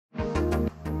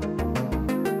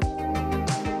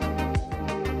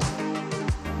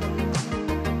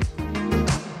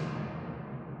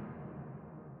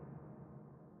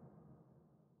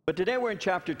But today we're in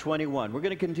chapter 21. We're going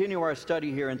to continue our study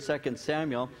here in 2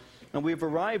 Samuel, and we've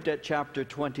arrived at chapter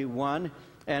 21,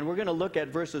 and we're going to look at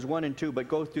verses 1 and 2, but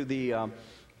go through the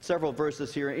several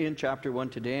verses here in chapter 1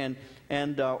 today.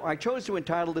 And I chose to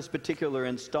entitle this particular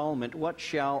installment, What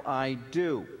Shall I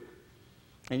Do?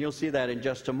 And you'll see that in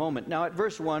just a moment. Now at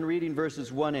verse 1, reading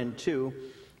verses 1 and 2,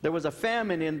 there was a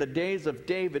famine in the days of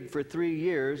David for 3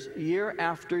 years, year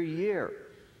after year.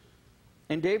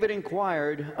 And David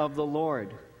inquired of the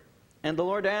Lord. And the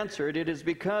Lord answered, It is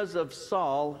because of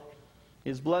Saul,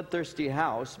 his bloodthirsty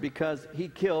house, because he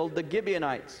killed the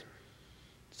Gibeonites.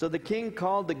 So the king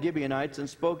called the Gibeonites and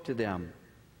spoke to them.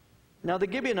 Now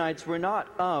the Gibeonites were not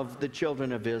of the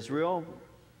children of Israel,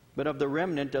 but of the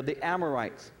remnant of the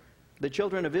Amorites. The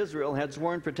children of Israel had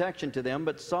sworn protection to them,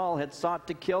 but Saul had sought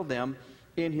to kill them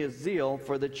in his zeal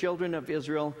for the children of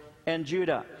Israel and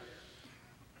Judah.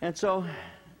 And so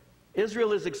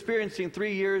Israel is experiencing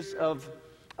 3 years of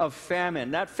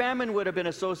famine. That famine would have been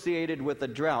associated with a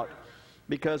drought,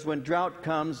 because when drought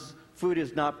comes, food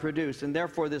is not produced, and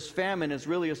therefore this famine is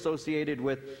really associated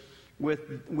with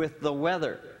the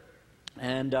weather,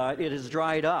 and it has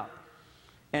dried up.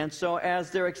 And so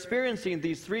as they're experiencing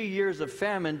these 3 years of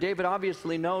famine, David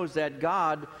obviously knows that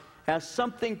God has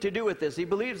something to do with this. He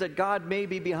believes that God may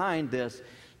be behind this.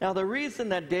 Now the reason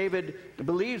that David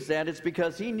believes that is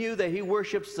because he knew that he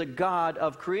worships the God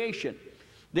of creation.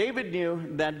 David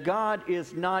knew that God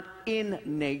is not in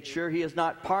nature, he is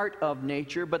not part of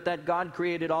nature, but that God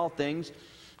created all things,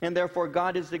 and therefore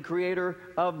God is the creator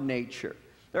of nature.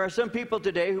 There are some people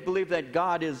today who believe that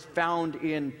God is found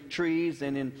in trees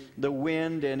and in the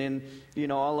wind and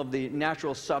in, all of the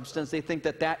natural substance. They think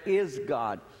that that is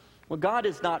God. Well, God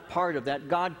is not part of that.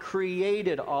 God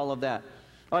created all of that.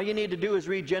 All you need to do is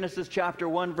read Genesis chapter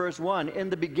 1, verse 1. In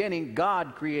the beginning,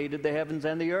 God created the heavens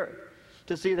and the earth.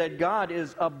 To see that God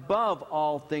is above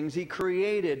all things. He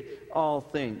created all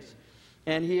things.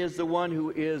 And He is the one who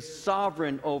is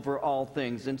sovereign over all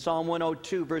things. In Psalm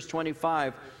 102, verse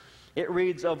 25, it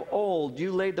reads, Of old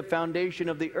you laid the foundation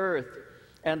of the earth,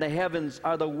 and the heavens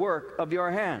are the work of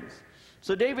your hands.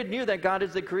 So David knew that God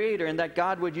is the creator, and that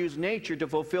God would use nature to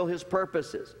fulfill His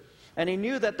purposes. And he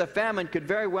knew that the famine could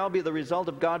very well be the result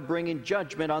of God bringing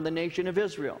judgment on the nation of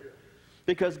Israel,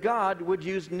 because God would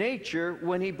use nature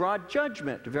when He brought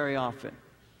judgment very often.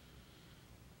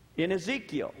 In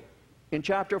Ezekiel, in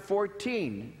chapter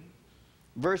 14,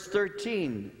 verse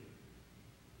 13,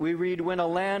 we read, When a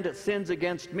land sins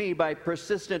against me by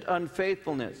persistent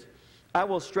unfaithfulness, I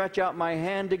will stretch out my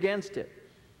hand against it.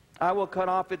 I will cut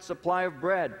off its supply of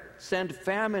bread, send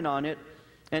famine on it,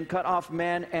 and cut off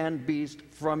man and beast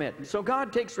from it. So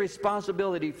God takes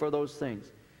responsibility for those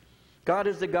things. God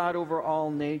is the God over all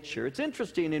nature. It's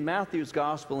interesting in Matthew's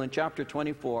Gospel in chapter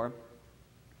 24,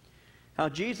 how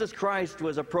Jesus Christ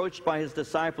was approached by His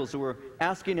disciples who were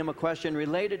asking Him a question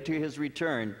related to His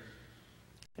return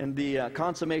and the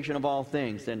consummation of all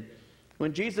things. And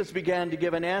when Jesus began to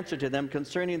give an answer to them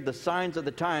concerning the signs of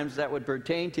the times that would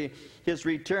pertain to His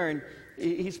return,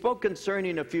 He spoke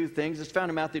concerning a few things. It's found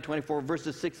in Matthew 24,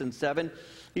 verses 6 and 7.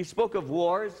 He spoke of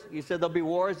wars. He said there'll be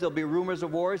wars, there'll be rumors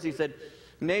of wars. He said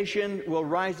nation will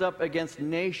rise up against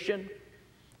nation.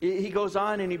 He goes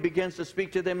on and he begins to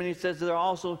speak to them, and he says there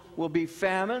also will be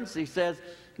famines. He says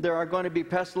there are going to be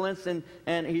pestilence,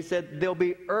 and he said there'll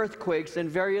be earthquakes in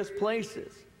various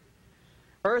places.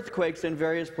 Earthquakes in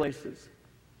various places.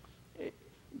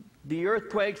 The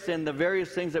earthquakes and the various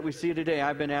things that we see today,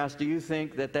 I've been asked, do you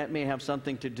think that that may have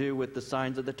something to do with the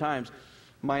signs of the times?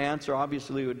 My answer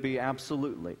obviously would be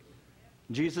absolutely.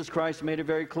 Jesus Christ made it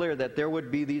very clear that there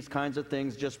would be these kinds of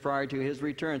things just prior to His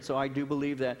return. So I do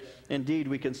believe that indeed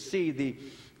we can see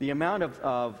the amount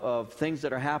of things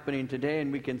that are happening today,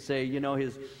 and we can say,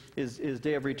 His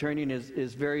day of returning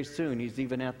is very soon. He's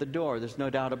even at the door. There's no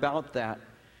doubt about that.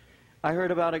 I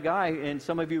heard about a guy, and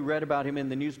some of you read about him in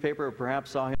the newspaper, or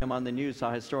perhaps saw him on the news,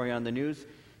 saw his story on the news.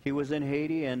 He was in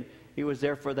Haiti, and he was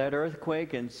there for that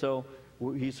earthquake, and so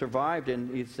he survived,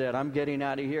 and he said, I'm getting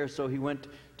out of here, so he went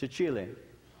to Chile.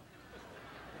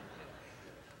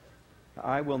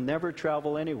 I will never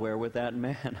travel anywhere with that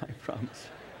man, I promise.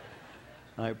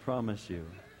 I promise you.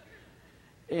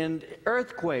 And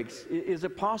earthquakes, is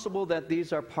it possible that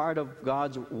these are part of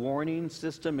God's warning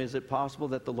system? Is it possible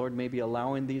that the Lord may be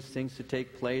allowing these things to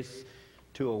take place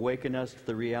to awaken us to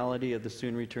the reality of the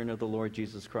soon return of the Lord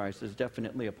Jesus Christ? There's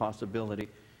definitely a possibility.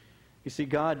 You see,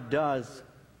 God does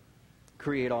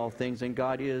create all things, and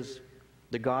God is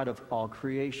the God of all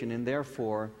creation, and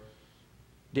therefore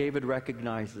David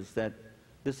recognizes that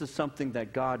This is something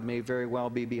that God may very well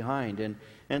be behind.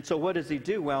 And so what does he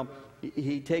do? Well,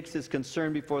 he takes his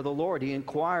concern before the Lord. He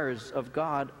inquires of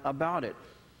God about it.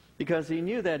 Because he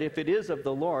knew that if it is of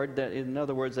the Lord, that in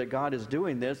other words, that God is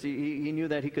doing this, he knew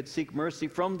that he could seek mercy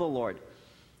from the Lord.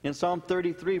 In Psalm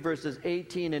 33, verses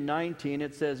 18 and 19,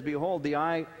 it says, "Behold, the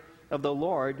eye of the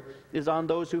Lord is on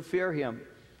those who fear him,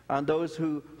 on those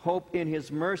who hope in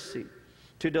his mercy,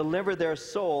 to deliver their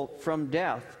soul from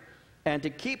death, and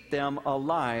to keep them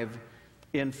alive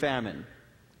in famine."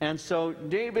 And so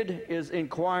David is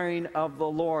inquiring of the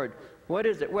Lord. What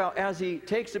is it? Well, as he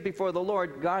takes it before the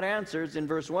Lord, God answers in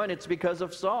verse 1, it's because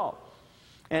of Saul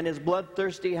and his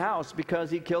bloodthirsty house,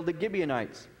 because he killed the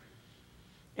Gibeonites.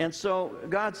 And so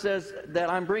God says that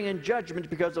I'm bringing judgment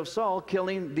because of Saul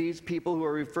killing these people who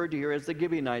are referred to here as the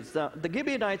Gibeonites. The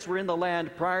Gibeonites were in the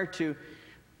land prior to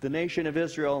the nation of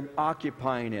Israel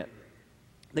occupying it.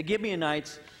 The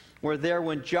Gibeonites were there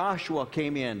when Joshua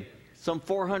came in, some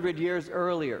 400 years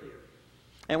earlier.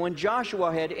 And when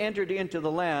Joshua had entered into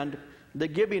the land, the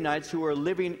Gibeonites who were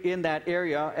living in that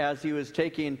area as he was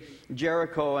taking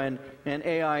Jericho and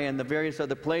Ai and the various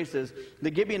other places,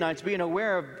 the Gibeonites, being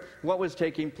aware of what was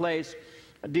taking place,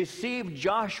 deceived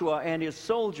Joshua and his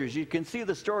soldiers. You can see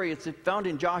the story. It's found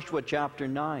in Joshua chapter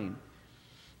 9.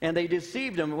 And they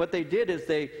deceived them. What they did is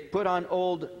they put on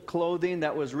old clothing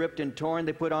that was ripped and torn.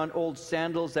 They put on old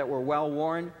sandals that were well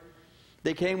worn.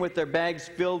 They came with their bags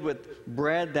filled with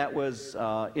bread that was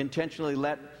intentionally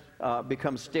let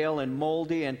become stale and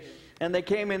moldy. And they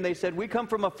came in, they said, "We come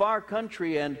from a far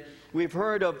country, and we've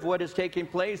heard of what is taking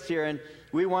place here, and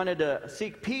we wanted to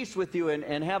seek peace with you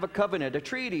and have a covenant, a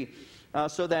treaty,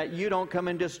 so that you don't come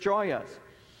and destroy us."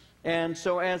 And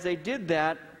so as they did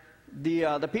that,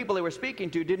 the people they were speaking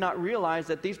to did not realize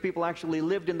that these people actually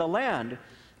lived in the land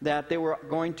that they were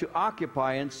going to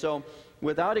occupy. And so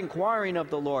without inquiring of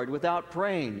the Lord, without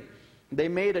praying, they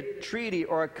made a treaty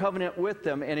or a covenant with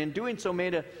them, and in doing so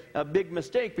made a big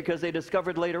mistake, because they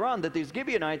discovered later on that these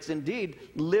Gibeonites indeed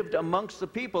lived amongst the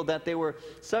people that they were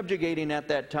subjugating at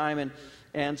that time.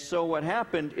 And so what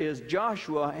happened is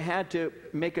Joshua had to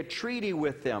make a treaty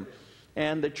with them.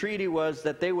 And the treaty was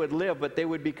that they would live, but they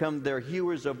would become their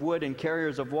hewers of wood and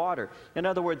carriers of water. In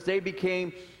other words, they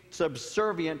became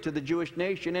subservient to the Jewish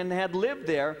nation and had lived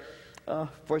there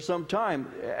for some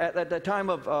time. At the time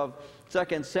of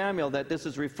 2 Samuel that this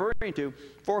is referring to,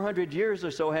 400 years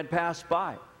or so had passed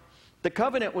by. The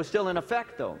covenant was still in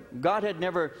effect, though. God had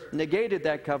never negated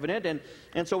that covenant.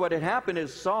 And so what had happened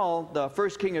is Saul, the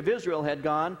first king of Israel, had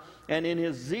gone and in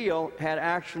his zeal had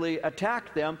actually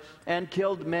attacked them and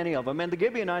killed many of them. And the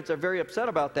Gibeonites are very upset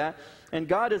about that. And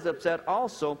God is upset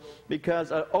also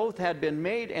because an oath had been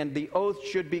made, and the oath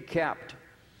should be kept.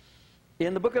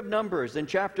 In the book of Numbers, in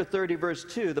chapter 30, verse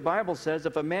 2, the Bible says,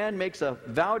 "If a man makes a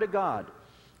vow to God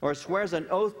or swears an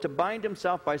oath to bind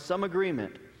himself by some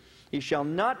agreement, he shall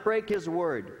not break his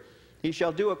word. He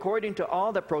shall do according to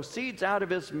all that proceeds out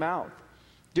of his mouth."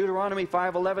 Deuteronomy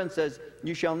 5:11 says,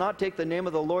 "You shall not take the name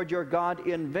of the Lord your God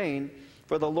in vain,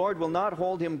 for the Lord will not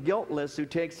hold him guiltless who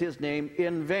takes his name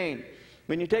in vain."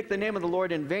 When you take the name of the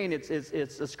Lord in vain, it's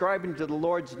ascribing to the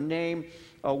Lord's name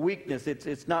a weakness.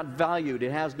 It's not valued.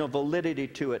 It has no validity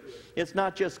to it. It's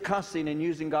not just cussing and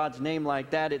using God's name like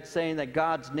that. It's saying that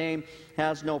God's name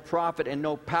has no profit and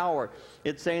no power.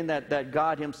 It's saying that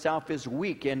God himself is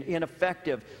weak and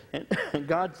ineffective. And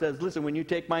God says, listen, when you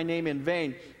take my name in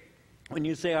vain, when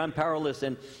you say I'm powerless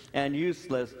and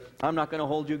useless, I'm not going to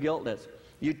hold you guiltless.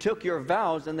 You took your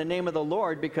vows in the name of the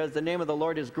Lord, because the name of the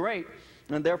Lord is great,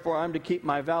 and therefore I'm to keep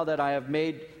my vow that I have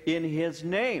made in his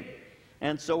name.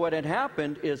 And so what had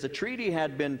happened is a treaty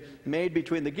had been made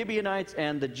between the Gibeonites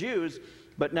and the Jews,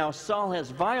 but now Saul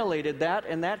has violated that,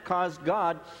 and that caused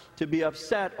God to be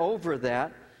upset over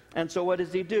that. And so what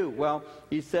does he do? Well,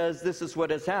 he says this is what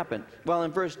has happened. Well,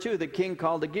 in verse 2, the king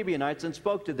called the Gibeonites and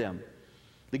spoke to them.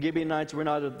 The Gibeonites were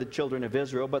not of the children of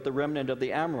Israel, but the remnant of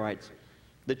the Amorites.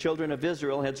 The children of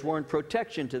Israel had sworn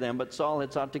protection to them, but Saul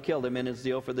had sought to kill them in his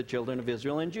zeal for the children of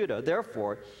Israel and Judah.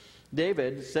 Therefore,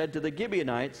 David said to the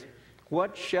Gibeonites,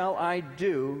 "What shall I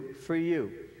do for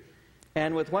you?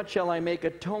 And with what shall I make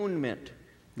atonement,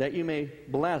 that you may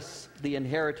bless the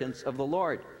inheritance of the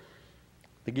Lord?"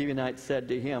 The Gibeonites said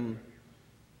to him,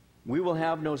 "We will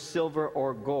have no silver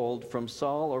or gold from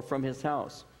Saul or from his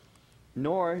house,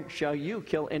 nor shall you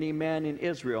kill any man in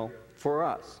Israel for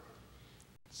us."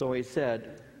 So he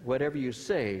said, "Whatever you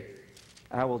say,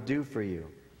 I will do for you."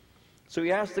 So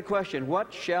he asked the question,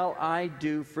 what shall I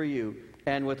do for you?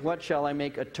 And with what shall I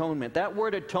make atonement? That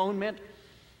word atonement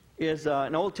is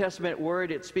an Old Testament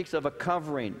word. It speaks of a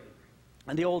covering.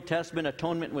 In the Old Testament,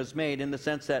 atonement was made in the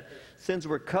sense that sins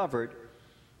were covered.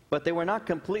 But they were not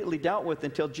completely dealt with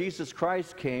until Jesus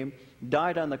Christ came,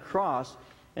 died on the cross,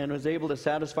 and was able to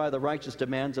satisfy the righteous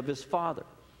demands of his Father.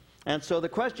 And so the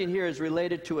question here is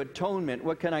related to atonement.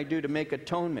 What can I do to make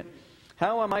atonement?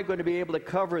 How am I going to be able to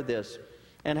cover this?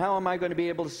 And how am I going to be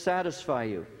able to satisfy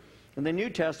you? In the New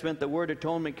Testament, the word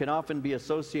atonement can often be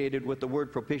associated with the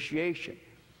word propitiation.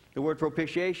 The word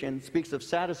propitiation speaks of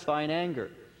satisfying anger.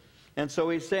 And so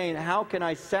he's saying, how can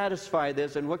I satisfy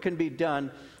this, and what can be done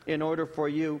in order for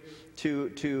you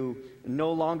to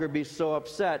no longer be so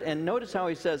upset? And notice how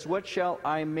he says, what shall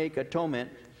I make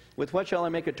atonement? With what shall I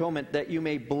make atonement? That you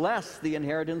may bless the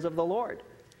inheritance of the Lord.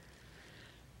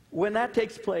 When that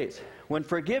takes place, when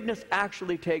forgiveness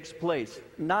actually takes place,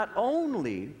 not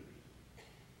only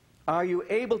are you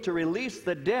able to release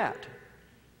the debt,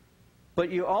 but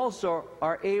you also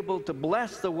are able to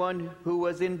bless the one who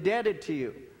was indebted to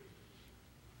you.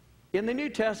 In the New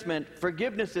Testament,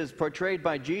 forgiveness is portrayed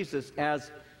by Jesus as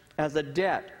a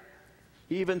debt.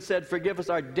 He even said, forgive us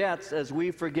our debts as we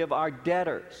forgive our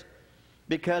debtors.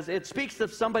 Because it speaks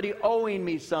of somebody owing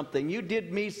me something. You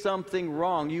did me something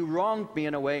wrong. You wronged me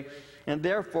in a way. And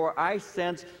therefore, I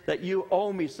sense that you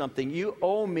owe me something. You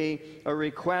owe me a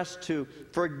request to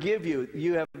forgive you.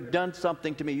 You have done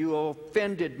something to me. You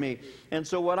offended me. And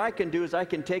so what I can do is I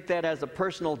can take that as a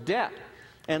personal debt.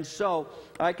 And so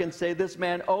I can say, this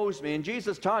man owes me. And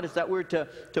Jesus taught us that we're to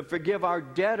forgive our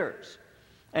debtors.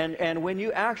 And when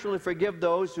you actually forgive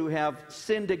those who have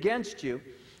sinned against you,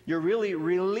 you're really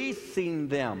releasing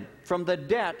them from the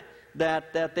debt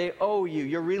that they owe you.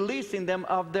 You're releasing them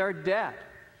of their debt.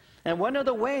 And one of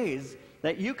the ways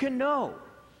that you can know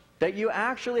that you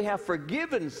actually have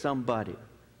forgiven somebody,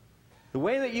 the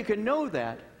way that you can know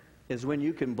that is when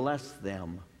you can bless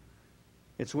them.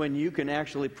 It's when you can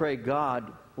actually pray,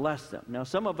 God, bless them. Now,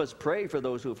 some of us pray for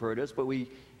those who've hurt us, but we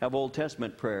have Old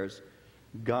Testament prayers.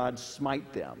 God,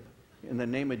 smite them. In the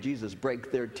name of Jesus,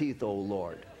 break their teeth, O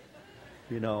Lord.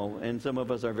 You know, and some of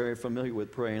us are very familiar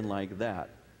with praying like that.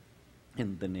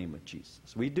 In the name of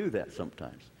Jesus. We do that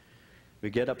sometimes. We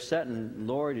get upset and,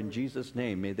 Lord, in Jesus'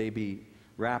 name, may they be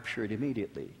raptured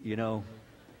immediately. You know,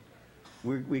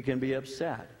 we can be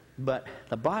upset. But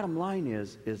the bottom line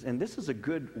is, and this is a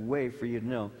good way for you to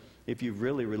know if you've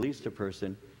really released a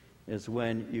person, is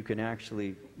when you can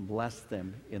actually bless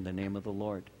them in the name of the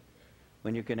Lord.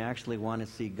 When you can actually want to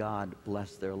see God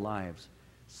bless their lives.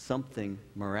 Something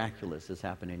miraculous has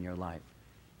happened in your life.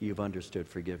 You've understood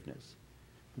forgiveness.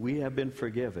 We have been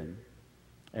forgiven,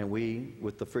 and we,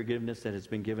 with the forgiveness that has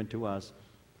been given to us,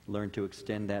 learn to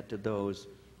extend that to those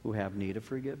who have need of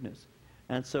forgiveness.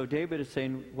 And so David is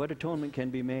saying, what atonement can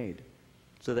be made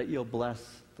so that you'll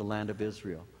bless the land of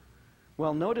Israel?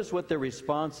 Well, notice what their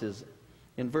response is.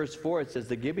 In verse 4, it says,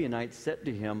 the Gibeonites said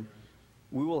to him,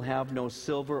 we will have no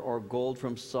silver or gold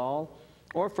from Saul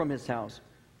or from his house,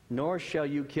 nor shall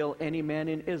you kill any man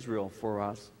in Israel for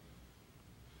us.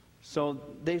 So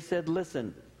they said,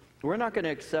 listen, we're not going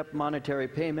to accept monetary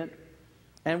payment,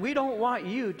 and we don't want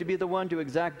you to be the one to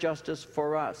exact justice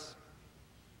for us.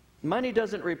 Money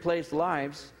doesn't replace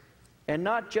lives, and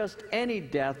not just any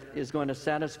death is going to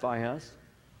satisfy us.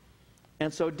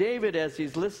 And so David, as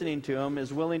he's listening to them,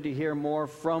 is willing to hear more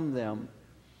from them.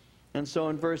 And so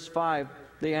in verse 5,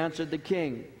 they answered the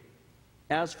king,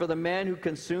 as for the man who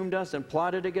consumed us and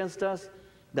plotted against us,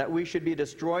 that we should be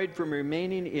destroyed from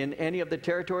remaining in any of the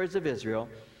territories of Israel,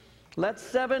 let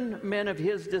 7 men of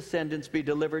his descendants be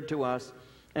delivered to us,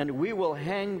 and we will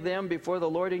hang them before the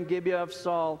Lord in Gibeah of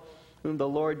Saul, whom the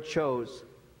Lord chose.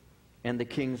 And the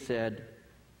king said,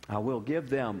 I will give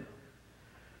them.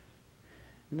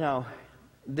 Now,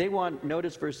 they want,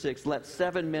 notice verse 6, let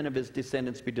 7 men of his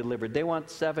descendants be delivered. They want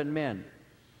 7 men.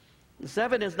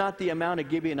 7 is not the amount of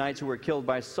Gibeonites who were killed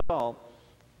by Saul.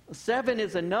 7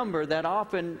 is a number that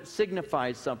often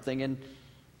signifies something, and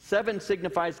 7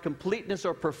 signifies completeness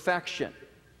or perfection.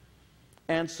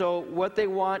 And so what they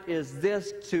want is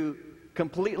this to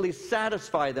completely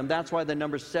satisfy them. That's why the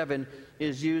number 7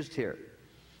 is used here.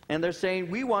 And they're saying,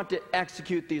 we want to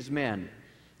execute these men.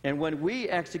 And when we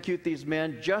execute these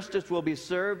men, justice will be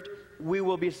served, we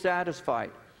will be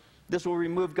satisfied. This will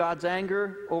remove God's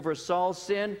anger over Saul's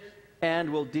sin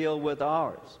and will deal with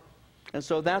ours. And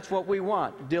so that's what we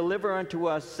want. Deliver unto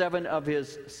us 7 of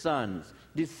his sons,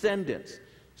 descendants.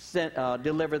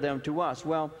 Deliver them to us.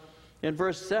 Well, in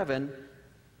verse 7,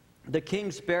 the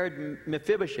king spared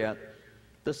Mephibosheth,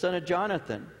 the son of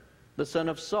Jonathan, the son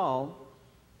of Saul,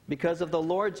 because of the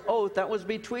Lord's oath that was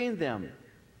between them,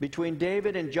 between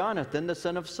David and Jonathan, the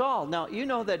son of Saul. Now, you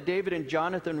know that David and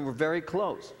Jonathan were very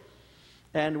close.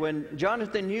 And when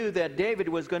Jonathan knew that David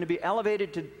was going to be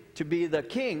elevated to be the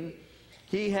king,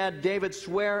 he had David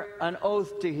swear an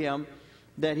oath to him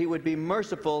that he would be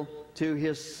merciful to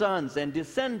his sons and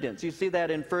descendants. You see that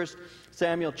in 1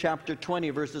 Samuel chapter 20,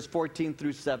 verses 14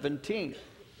 through 17.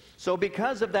 So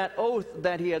because of that oath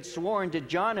that he had sworn to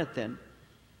Jonathan,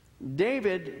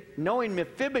 David, knowing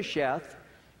Mephibosheth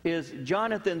is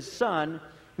Jonathan's son,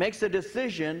 makes a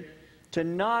decision to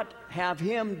not have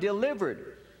him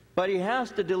delivered. But he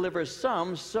has to deliver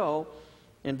some, so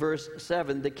in verse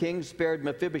 7, the king spared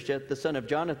Mephibosheth, the son of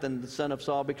Jonathan, the son of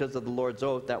Saul, because of the Lord's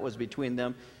oath that was between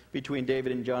them, between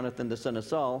David and Jonathan, the son of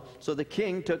Saul. So the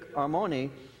king took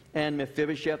Armoni and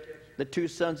Mephibosheth, the two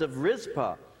sons of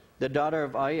Rizpah, the daughter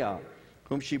of Aiah,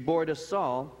 whom she bore to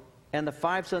Saul, and the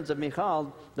 5 sons of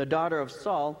Michal, the daughter of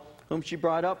Saul, whom she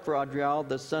brought up for Adriel,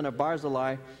 the son of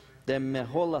Barzillai, the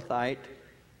Meholathite,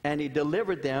 and he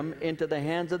delivered them into the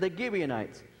hands of the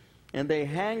Gibeonites. And they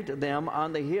hanged them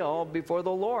on the hill before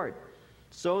the Lord.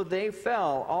 So they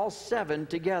fell, all 7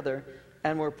 together,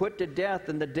 and were put to death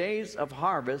in the days of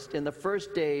harvest, in the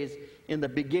first days, in the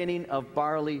beginning of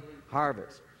barley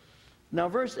harvest. Now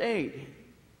verse 8,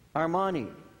 Armoni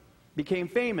became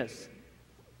famous.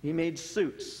 He made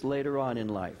suits later on in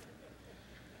life.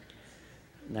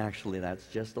 And actually, that's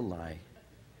just a lie.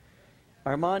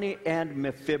 Armoni and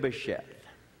Mephibosheth.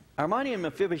 Armoni and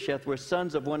Mephibosheth were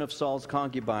sons of one of Saul's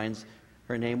concubines.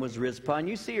 Her name was Rizpah. And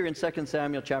you see her in 2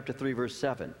 Samuel chapter 3, verse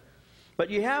 7. But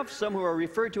you have some who are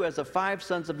referred to as the 5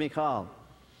 sons of Michal.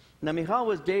 Now, Michal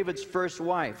was David's first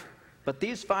wife. But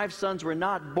these 5 sons were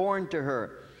not born to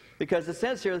her, because it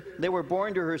says here they were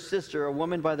born to her sister, a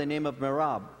woman by the name of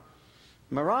Merab.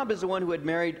 Merab is the one who had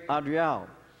married Adriel,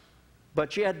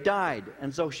 but she had died,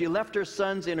 and so she left her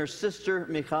sons in her sister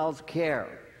Michal's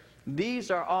care.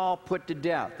 These are all put to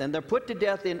death, and they're put to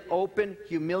death in open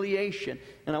humiliation.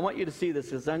 And I want you to see this,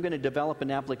 because I'm going to develop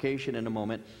an application in a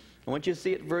moment. I want you to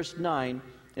see it, verse 9.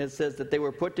 It says that they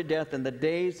were put to death in the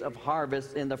days of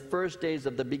harvest, in the first days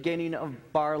of the beginning of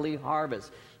barley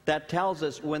harvest. That tells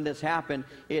us when this happened.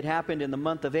 It happened in the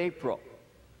month of April.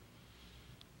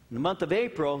 The month of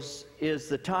April is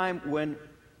the time when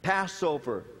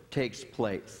Passover takes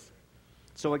place.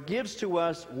 So it gives to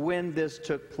us when this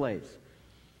took place.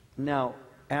 Now,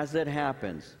 as it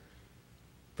happens,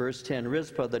 verse 10,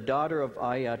 Rizpah, the daughter of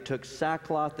Aiah, took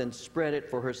sackcloth and spread it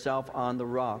for herself on the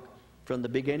rock, from the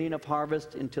beginning of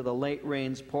harvest until the late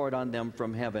rains poured on them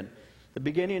from heaven. The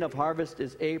beginning of harvest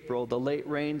is April, the late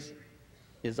rains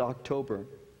is October.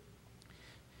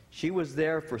 She was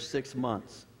there for 6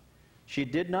 months. She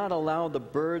did not allow the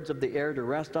birds of the air to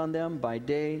rest on them by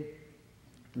day,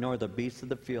 nor the beasts of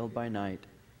the field by night.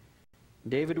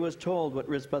 David was told what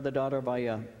Rizpah, the daughter of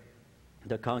Aiah,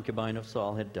 the concubine of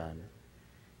Saul, had done.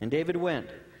 And David went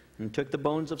and took the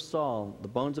bones of Saul, the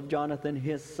bones of Jonathan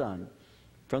his son,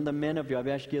 from the men of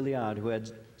Jabesh Gilead who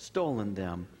had stolen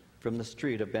them from the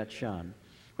street of Bethshan,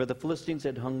 where the Philistines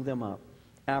had hung them up,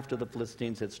 after the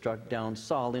Philistines had struck down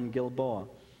Saul in Gilboa.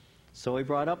 So he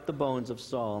brought up the bones of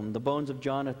Saul and the bones of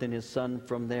Jonathan his son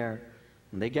from there.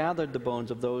 And they gathered the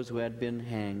bones of those who had been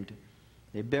hanged.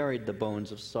 They buried the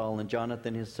bones of Saul and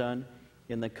Jonathan his son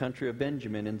in the country of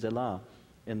Benjamin in Zelah,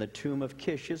 in the tomb of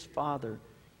Kish his father.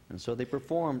 And so they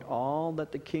performed all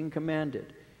that the king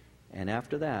commanded. And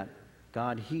after that,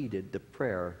 God heeded the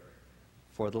prayer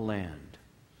for the land.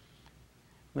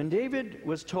 When David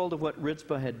was told of what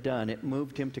Rizpah had done, it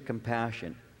moved him to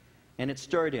compassion, and it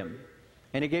stirred him.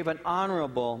 And he gave an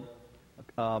honorable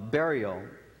burial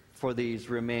for these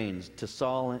remains to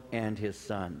Saul and his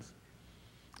sons.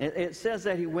 It says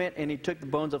that he went and he took the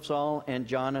bones of Saul and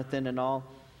Jonathan and all.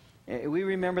 We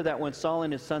remember that when Saul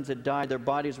and his sons had died, their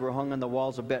bodies were hung on the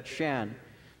walls of Bethshan.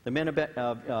 The men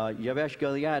of Jabesh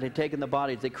Gilead had taken the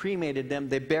bodies. They cremated them.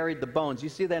 They buried the bones. You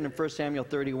see that in 1 Samuel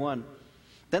 31.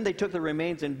 Then they took the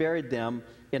remains and buried them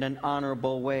in an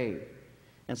honorable way.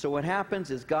 And so what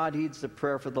happens is God heeds the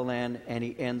prayer for the land, and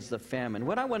he ends the famine.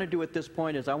 What I want to do at this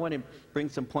point is I want to bring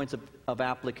some points of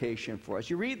application for us.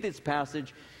 You read this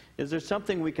passage, is there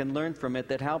something we can learn from it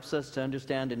that helps us to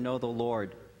understand and know the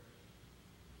Lord?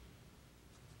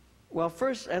 Well,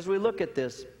 first, as we look at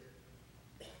this,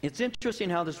 it's interesting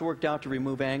how this worked out to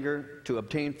remove anger, to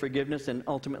obtain forgiveness, and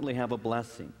ultimately have a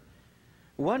blessing.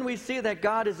 One, we see that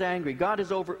God is angry. God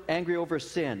is angry over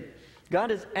sin. God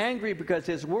is angry because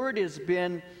his word has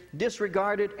been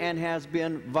disregarded and has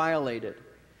been violated.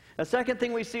 A second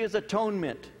thing we see is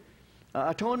atonement.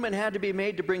 Atonement had to be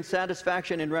made to bring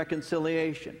satisfaction and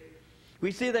reconciliation.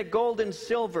 We see that gold and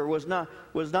silver was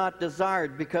not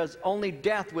desired because only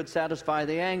death would satisfy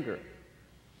the anger.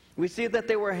 We see that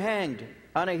they were hanged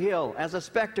on a hill as a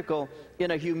spectacle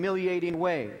in a humiliating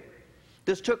way.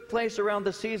 This took place around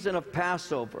the season of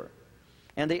Passover.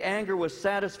 And the anger was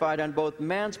satisfied on both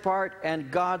man's part and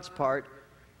God's part.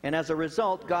 And as a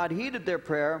result, God heeded their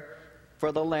prayer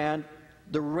for the land.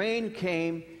 The rain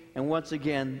came, and once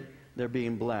again, they're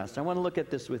being blessed. I want to look at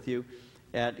this with you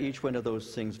at each one of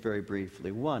those things very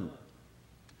briefly. One,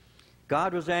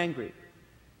 God was angry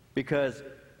because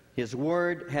His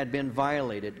word had been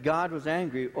violated. God was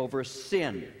angry over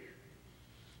sin.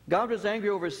 God was angry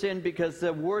over sin because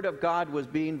the word of God was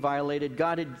being violated.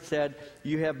 God had said,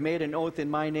 you have made an oath in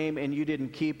my name and you didn't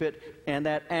keep it. And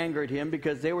that angered Him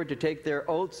because they were to take their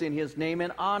oaths in His name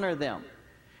and honor them.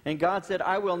 And God said,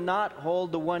 I will not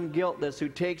hold the one guiltless who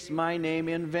takes my name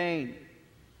in vain.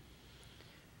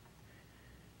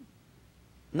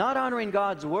 Not honoring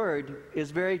God's word is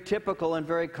very typical and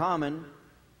very common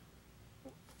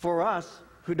for us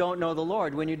who don't know the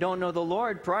Lord. When you don't know the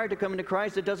Lord, prior to coming to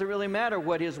Christ, it doesn't really matter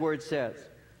what His word says.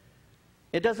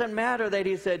 It doesn't matter that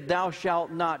He said, thou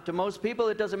shalt not. To most people,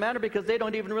 it doesn't matter because they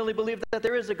don't even really believe that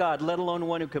there is a God, let alone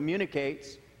one who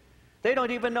communicates. They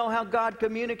don't even know how God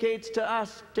communicates to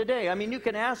us today. I mean, you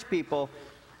can ask people,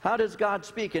 how does God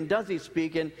speak and does He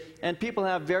speak? And people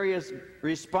have various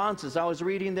responses. I was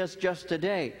reading this just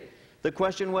today. The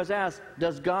question was asked,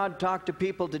 does God talk to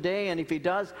people today? And if He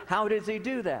does, how does He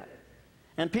do that?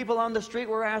 And people on the street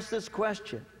were asked this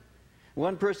question.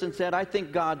 One person said, I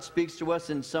think God speaks to us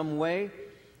in some way.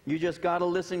 You just got to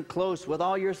listen close with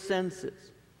all your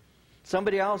senses.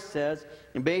 Somebody else says,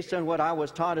 and based on what I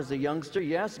was taught as a youngster,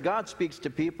 yes, God speaks to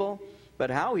people, but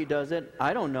how He does it,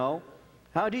 I don't know.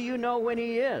 How do you know when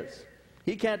He is?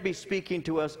 He can't be speaking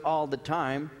to us all the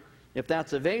time. If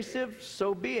that's evasive,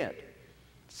 so be it.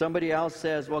 Somebody else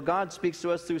says, well, God speaks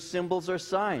to us through symbols or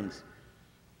signs.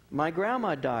 My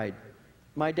grandma died.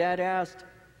 My dad asked,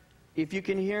 if you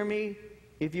can hear me,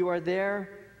 if you are there,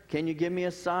 can you give me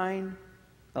a sign?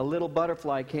 A little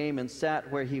butterfly came and sat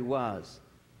where he was.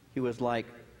 He was like,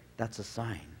 that's a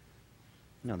sign.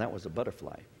 No, that was a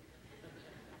butterfly.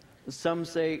 Some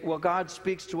say, well, God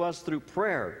speaks to us through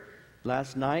prayer.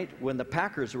 Last night, when the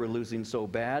Packers were losing so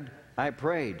bad, I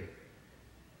prayed.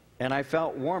 And I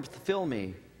felt warmth fill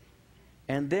me.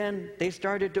 And then they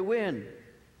started to win.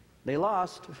 They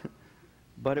lost.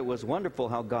 But it was wonderful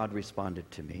how God responded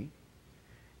to me.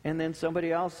 And then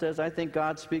somebody else says, I think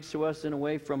God speaks to us in a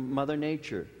way from Mother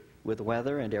Nature, with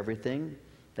weather and everything.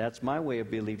 That's my way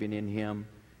of believing in Him.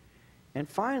 And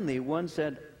finally, one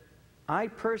said, I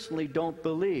personally don't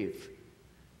believe,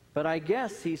 but I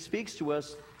guess He speaks to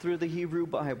us through the Hebrew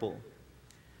Bible.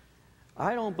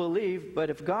 I don't believe,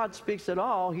 but if God speaks at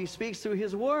all, He speaks through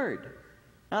His Word.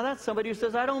 Now that's somebody who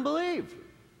says, I don't believe.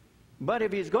 But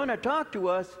if He's going to talk to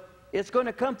us, it's going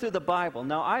to come through the Bible.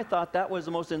 Now, I thought that was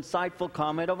the most insightful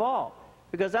comment of all,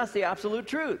 because that's the absolute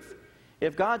truth.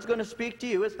 If God's going to speak to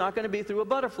you, it's not going to be through a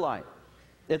butterfly.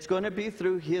 It's going to be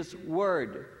through His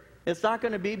Word. It's not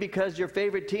going to be because your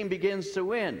favorite team begins to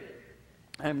win.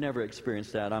 I've never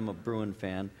experienced that. I'm a Bruin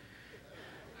fan.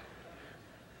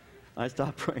 I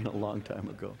stopped praying a long time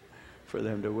ago for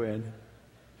them to win.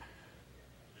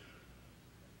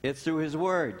 It's through His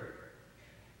Word.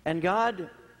 And God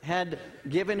had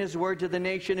given His word to the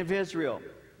nation of Israel.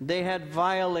 They had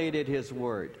violated His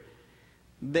word.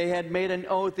 They had made an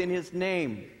oath in His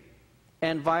name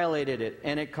and violated it,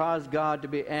 and it caused God to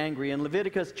be angry. In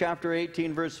Leviticus chapter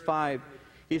 18, verse 5,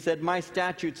 He said, my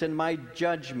statutes and my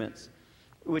judgments,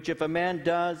 which if a man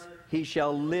does, he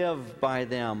shall live by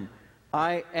them.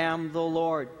 I am the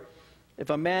Lord.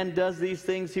 If a man does these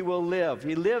things, he will live.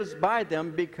 He lives by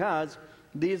them because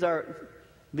these are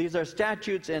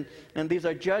statutes and these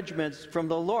are judgments from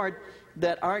the Lord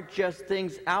that aren't just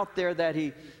things out there that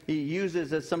He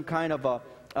uses as some kind of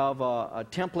a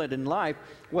template in life.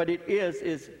 What it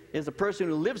is a person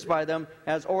who lives by them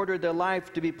has ordered their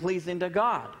life to be pleasing to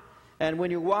God. And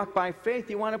when you walk by faith,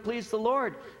 you want to please the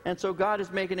Lord. And so God is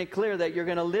making it clear that you're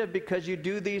going to live because you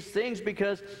do these things,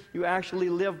 because you actually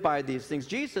live by these things.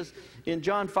 Jesus in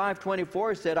John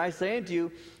 5:24 said, I say unto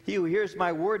you, he who hears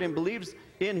my word and believes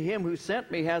in Him who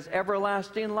sent me has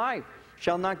everlasting life,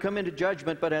 shall not come into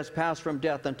judgment, but has passed from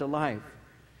death unto life.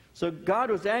 So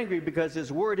God was angry because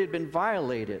His word had been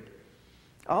violated.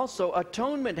 Also,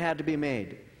 atonement had to be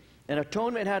made. And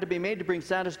atonement had to be made to bring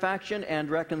satisfaction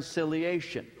and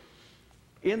reconciliation.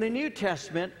 In the New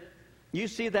Testament, you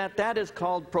see that is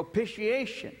called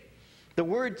propitiation. The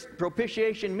word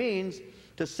propitiation means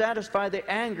to satisfy the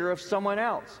anger of someone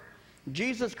else.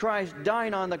 Jesus Christ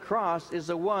dying on the cross is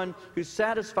the one who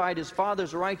satisfied His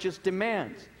Father's righteous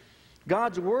demands.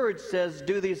 God's word says,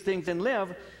 do these things and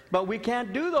live, but we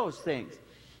can't do those things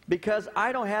because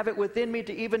I don't have it within me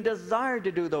to even desire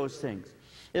to do those things.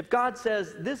 If God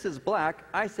says this is black,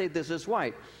 I say this is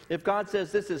white. If God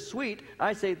says this is sweet,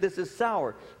 I say this is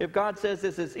sour. If God says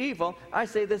this is evil, I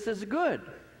say this is good.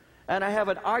 And I have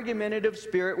an argumentative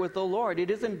spirit with the Lord. It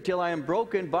isn't until I am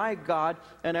broken by God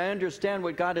and I understand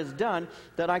what God has done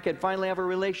that I can finally have a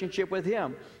relationship with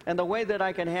Him. And the way that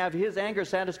I can have His anger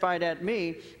satisfied at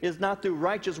me is not through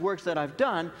righteous works that I've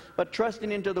done, but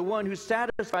trusting into the one who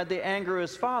satisfied the anger of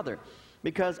His Father.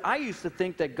 Because I used to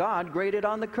think that God graded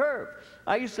on the curve.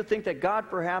 I used to think that God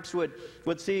perhaps would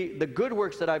see the good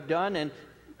works that I've done, and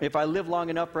if I live long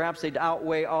enough, perhaps they'd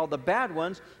outweigh all the bad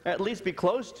ones, or at least be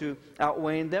close to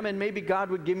outweighing them, and maybe God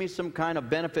would give me some kind of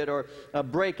benefit or a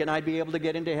break, and I'd be able to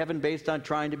get into heaven based on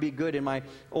trying to be good in my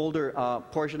older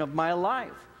portion of my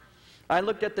life. I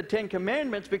looked at the 10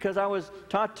 Commandments because I was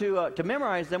taught to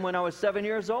memorize them when I was 7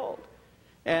 years old.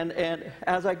 And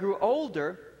as I grew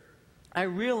older, I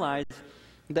realized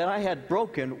that I had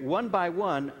broken, one by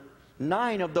one,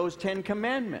 9 of those 10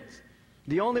 Commandments.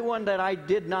 The only one that I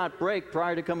did not break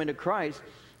prior to coming to Christ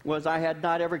was I had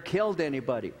not ever killed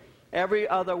anybody. Every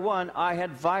other one I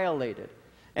had violated.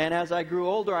 And as I grew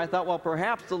older, I thought, well,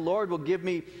 perhaps the Lord will give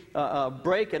me a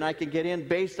break and I can get in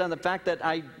based on the fact that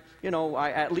I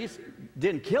at least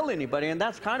didn't kill anybody. And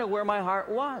that's kind of where my heart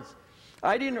was.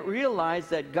 I didn't realize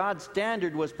that God's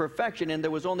standard was perfection, and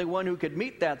there was only one who could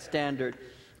meet that standard,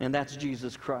 and that's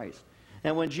Jesus Christ.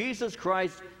 And when Jesus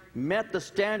Christ met the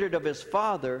standard of His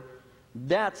Father,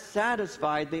 that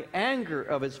satisfied the anger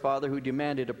of His Father, who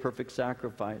demanded a perfect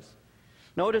sacrifice.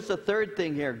 Notice the third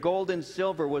thing here. Gold and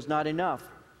silver was not enough.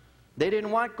 They didn't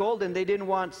want gold and they didn't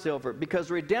want silver, because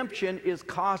redemption is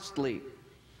costly.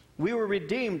 We were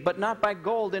redeemed, but not by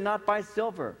gold and not by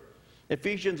silver.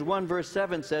 Ephesians 1 verse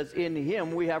 7 says, "In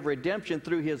Him we have redemption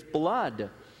through His blood,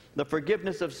 the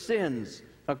forgiveness of sins,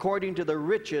 according to the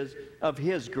riches of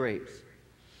His grace."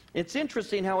 It's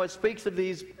interesting how it speaks of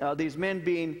these men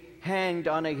being hanged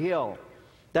on a hill.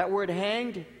 That word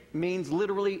hanged means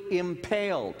literally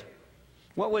impaled.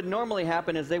 What would normally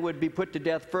happen is they would be put to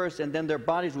death first, and then their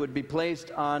bodies would be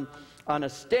placed on a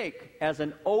stake as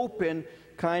an open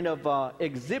kind of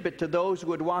exhibit to those who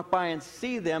would walk by and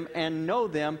see them and know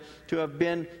them to have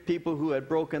been people who had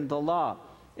broken the law.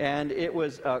 And it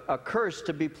was a curse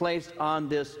to be placed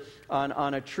on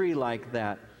a tree like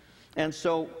that. And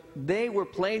so they were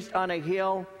placed on a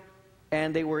hill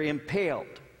and they were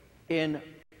impaled in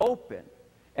open.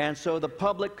 And so the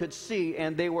public could see,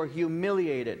 and they were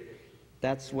humiliated.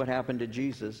 That's what happened to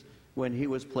Jesus when He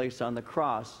was placed on the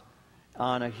cross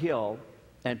on a hill,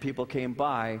 and people came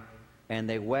by and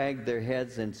they wagged their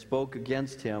heads and spoke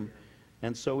against Him.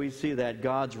 And so we see that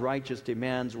God's righteous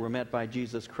demands were met by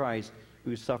Jesus Christ,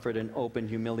 who suffered an open,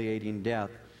 humiliating death.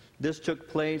 This took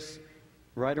place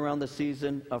right around the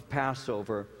season of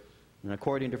Passover. And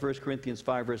according to 1 Corinthians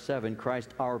 5 verse 7,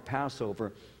 Christ, our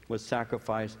Passover, was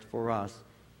sacrificed for us.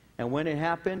 And when it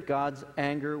happened, God's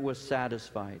anger was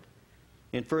satisfied.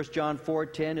 In 1 John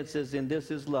 4:10, it says, "In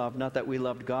this is love, not that we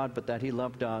loved God, but that He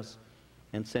loved us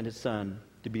and sent His Son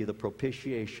to be the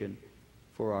propitiation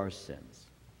for our sins."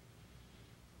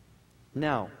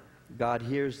 Now, God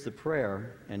hears the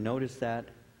prayer, and notice that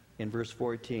in verse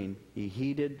 14, He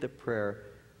heeded the prayer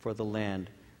for the land.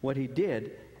 What He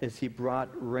did is He brought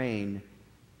rain,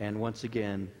 and once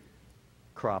again,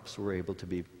 crops were able to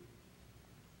be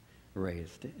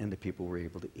raised, and the people were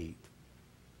able to eat.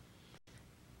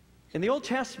 In the Old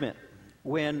Testament,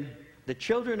 when the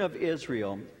children of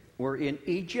Israel were in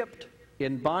Egypt,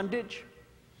 in bondage,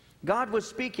 God was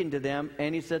speaking to them,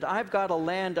 and He said, "I've got a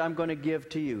land I'm going to give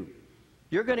to you.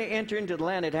 You're going to enter into the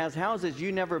land. It has houses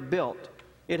you never built.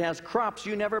 It has crops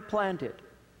you never planted.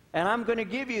 And I'm going to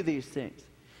give you these things."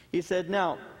 He said,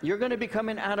 "Now, you're going to be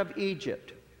coming out of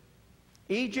Egypt."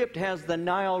 Egypt has the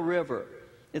Nile River.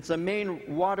 It's a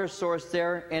main water source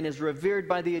there and is revered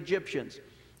by the Egyptians.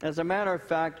 As a matter of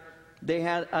fact, they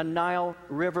had a Nile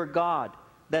River god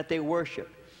that they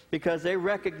worshiped, because they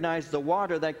recognized the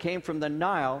water that came from the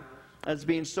Nile as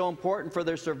being so important for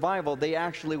their survival. They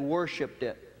actually worshiped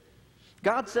it.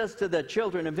 God says to the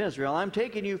children of Israel, "I'm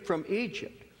taking you from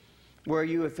Egypt, where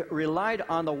you have relied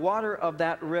on the water of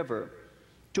that river,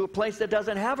 to a place that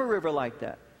doesn't have a river like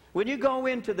that." When you go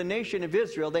into the nation of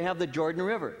Israel, they have the Jordan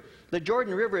River. The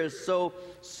Jordan River is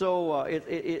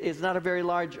it's not a very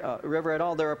large river at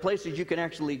all. There are places you can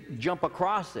actually jump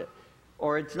across it,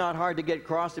 or it's not hard to get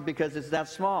across it because it's that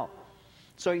small.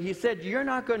 So He said, you're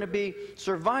not going to be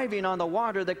surviving on the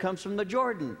water that comes from the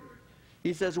Jordan.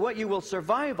 He says, what you will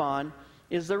survive on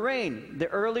is the rain, the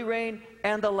early rain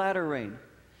and the latter rain.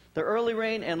 The early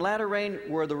rain and latter rain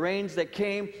were the rains that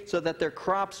came so that their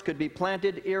crops could be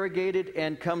planted, irrigated,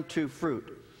 and come to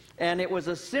fruit. And it was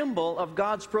a symbol of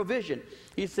God's provision.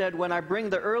 He said, when I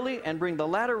bring the early and bring the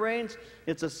latter rains,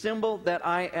 it's a symbol that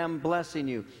I am blessing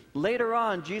you. Later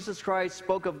on, Jesus Christ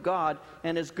spoke of God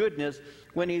and His goodness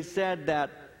when He said that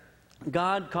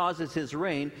God causes His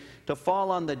rain to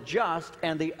fall on the just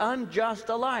and the unjust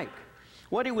alike.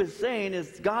 What He was saying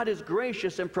is God is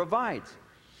gracious and provides.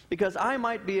 Because I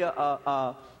might be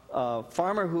a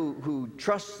farmer who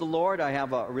trusts the Lord. I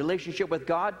have a relationship with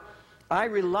God. I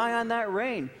rely on that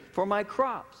rain for my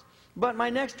crops. But my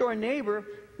next door neighbor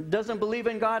doesn't believe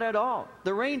in God at all.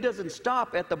 The rain doesn't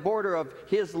stop at the border of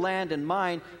his land and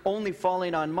mine, only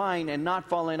falling on mine and not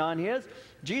falling on his.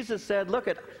 Jesus said, look,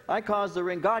 I cause the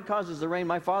rain. God causes the rain.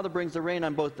 My Father brings the rain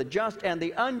on both the just and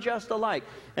the unjust alike.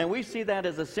 And we see that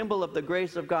as a symbol of the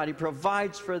grace of God. He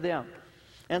provides for them.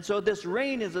 And so this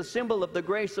rain is a symbol of the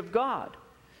grace of God.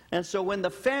 And so when the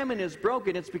famine is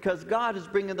broken, it's because God is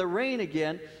bringing the rain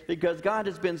again, because God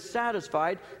has been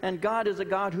satisfied, and God is a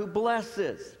God who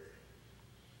blesses.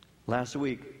 Last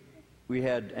week, we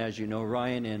had, as you know,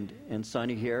 Ryan and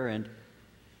Sonny here,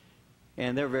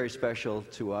 and they're very special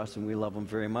to us, and we love them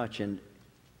very much. And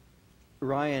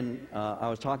Ryan, I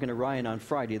was talking to Ryan on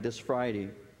Friday, this Friday.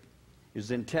 He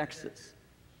was in Texas,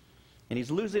 and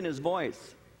he's losing his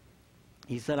voice.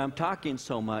 He said, I'm talking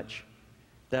so much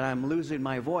that I'm losing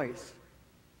my voice.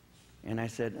 And I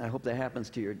said, I hope that happens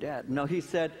to your dad. No, he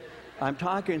said, I'm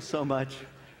talking so much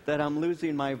that I'm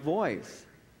losing my voice.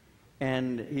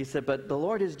 And he said, but the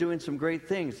Lord is doing some great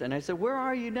things. And I said, where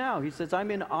are you now? He says, I'm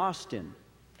in Austin.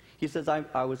 He says,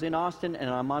 I was in Austin and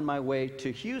I'm on my way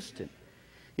to Houston.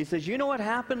 He says, you know what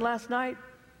happened last night?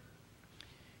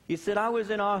 He said, I was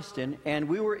in Austin and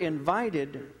we were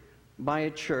invited by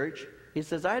a church. He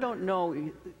says, I don't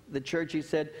know the church. He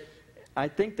said, I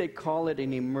think they call it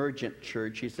an emergent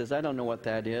church. He says, I don't know what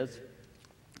that is.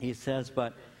 He says,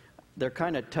 but they're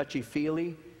kind of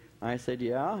touchy-feely. I said,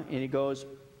 yeah. And he goes,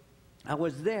 I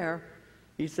was there.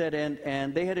 He said,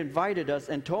 and they had invited us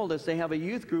and told us they have a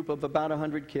youth group of about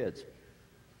 100 kids.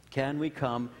 Can we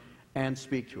come and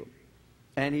speak to them?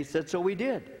 And he said, so we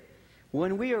did.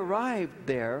 When we arrived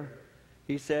there,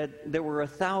 he said, there were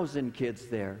 1,000 kids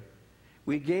there.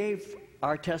 We gave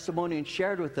our testimony and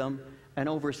shared with them, and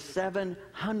over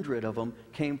 700 of them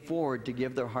came forward to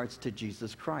give their hearts to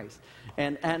Jesus Christ.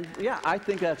 And yeah, I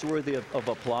think that's worthy of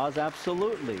applause.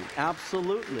 Absolutely.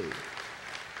 Absolutely.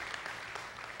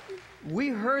 We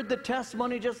heard the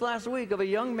testimony just last week of a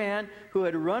young man who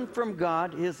had run from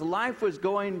God. His life was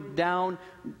going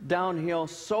downhill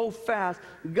so fast.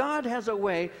 God has a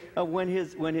way of when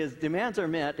his demands are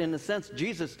met, in the sense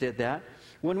Jesus did that.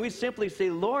 When we simply say,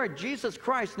 Lord Jesus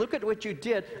Christ, look at what you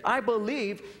did. I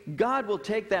believe God will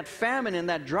take that famine and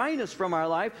that dryness from our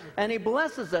life, and He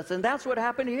blesses us. And that's what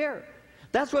happened here.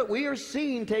 That's what we are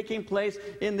seeing taking place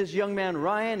in this young man,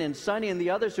 Ryan and Sonny and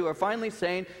the others who are finally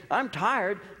saying, I'm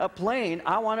tired of playing.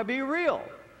 I want to be real.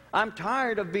 I'm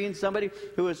tired of being somebody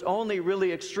who is only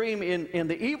really extreme in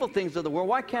the evil things of the world.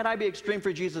 Why can't I be extreme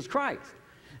for Jesus Christ?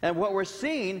 And what we're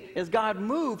seeing is God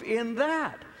move in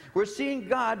that. We're seeing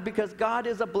God because God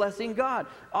is a blessing God.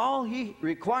 All He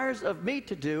requires of me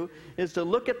to do is to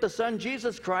look at the Son,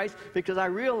 Jesus Christ, because I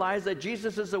realize that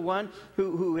Jesus is the one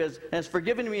who has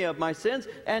forgiven me of my sins,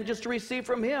 and just to receive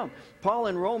from Him. Paul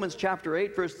in Romans chapter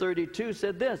 8, verse 32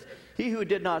 said this, He who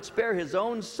did not spare His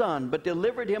own Son, but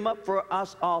delivered Him up for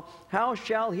us all, how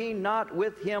shall He not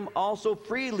with Him also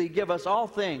freely give us all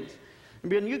things?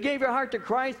 When you gave your heart to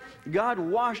Christ, God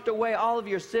washed away all of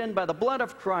your sin by the blood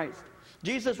of Christ.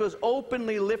 Jesus was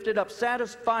openly lifted up,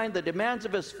 satisfying the demands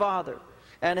of His Father.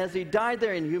 And as He died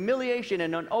there in humiliation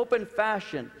in an open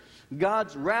fashion,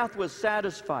 God's wrath was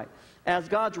satisfied. As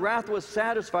God's wrath was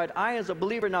satisfied, I as a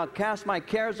believer now cast my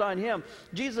cares on Him.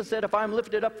 Jesus said, if I'm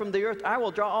lifted up from the earth, I will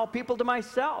draw all people to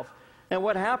myself. And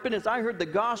what happened is I heard the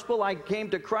gospel, I came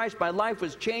to Christ, my life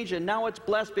was changed, and now it's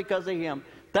blessed because of Him.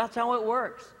 That's how it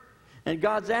works. And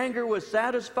God's anger was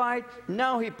satisfied,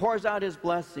 now He pours out His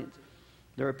blessings.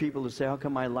 There are people who say, how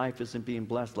come my life isn't being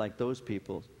blessed like those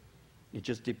people? It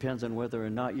just depends on whether or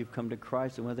not you've come to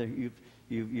Christ and whether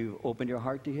you've opened your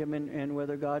heart to Him and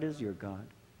whether God is your God.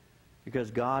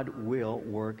 Because God will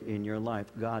work in your life.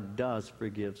 God does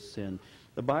forgive sin.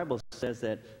 The Bible says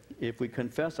that if we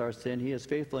confess our sin, He is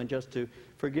faithful and just to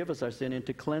forgive us our sin and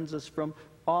to cleanse us from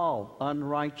all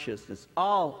unrighteousness.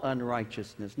 All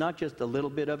unrighteousness. Not just a little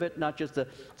bit of it, not just the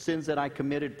sins that I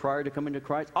committed prior to coming to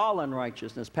Christ. All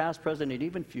unrighteousness, past, present, and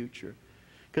even future.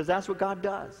 Because that's what God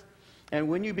does. And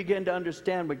when you begin to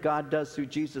understand what God does through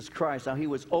Jesus Christ, how He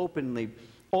was openly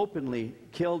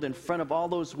killed in front of all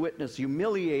those witnesses,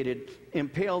 humiliated,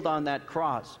 impaled on that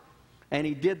cross. And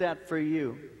He did that for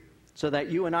you. so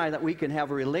that you and I, that we can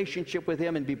have a relationship with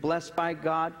him and be blessed by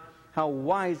God. How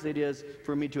wise it is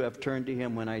for me to have turned to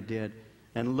him when I did.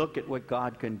 And look at what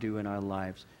God can do in our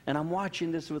lives. And I'm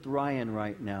watching this with Ryan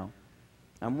right now.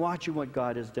 I'm watching what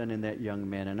God has done in that young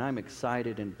man, and I'm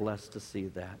excited and blessed to see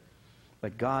that.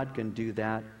 But God can do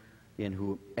that in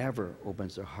whoever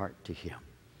opens their heart to him.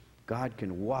 God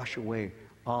can wash away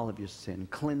all of your sin,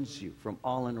 cleanse you from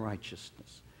all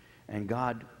unrighteousness. And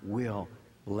God will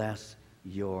bless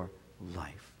your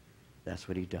life. That's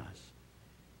what he does.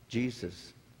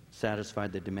 Jesus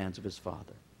satisfied the demands of his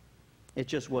Father. It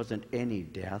just wasn't any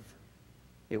death.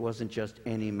 It wasn't just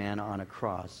any man on a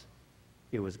cross.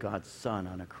 It was God's Son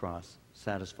on a cross,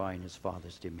 satisfying his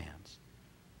Father's demands.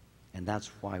 And that's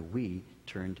why we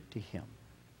turned to him,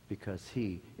 because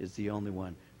he is the only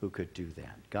one who could do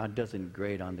that. God doesn't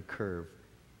grade on the curve.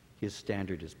 His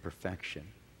standard is perfection.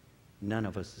 None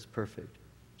of us is perfect.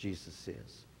 Jesus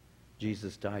is.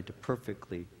 Jesus died to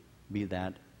perfectly be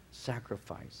that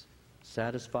sacrifice,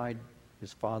 satisfied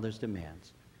his Father's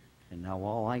demands. And now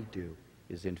all I do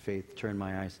is in faith turn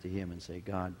my eyes to him and say,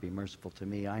 God, be merciful to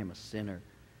me. I am a sinner.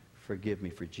 Forgive me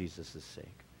for Jesus' sake.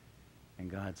 And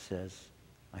God says,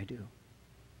 I do,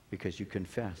 because you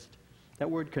confessed. That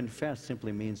word confess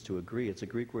simply means to agree. It's a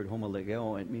Greek word,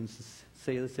 homologeo. It means to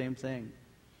say the same thing.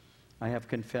 I have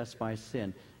confessed my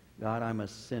sin. God, I'm a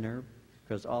sinner,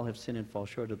 because all have sinned and fall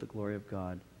short of the glory of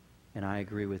God. And I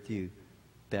agree with you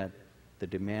that the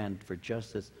demand for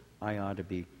justice, I ought to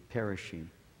be perishing.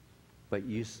 But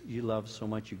you love so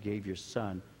much, you gave your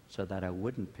Son so that I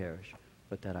wouldn't perish,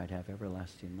 but that I'd have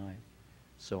everlasting life.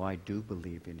 So I do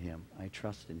believe in him. I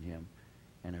trust in him.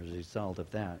 And as a result of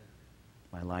that,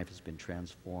 my life has been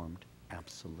transformed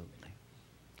absolutely.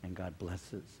 And God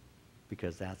blesses,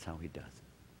 because that's how he does it.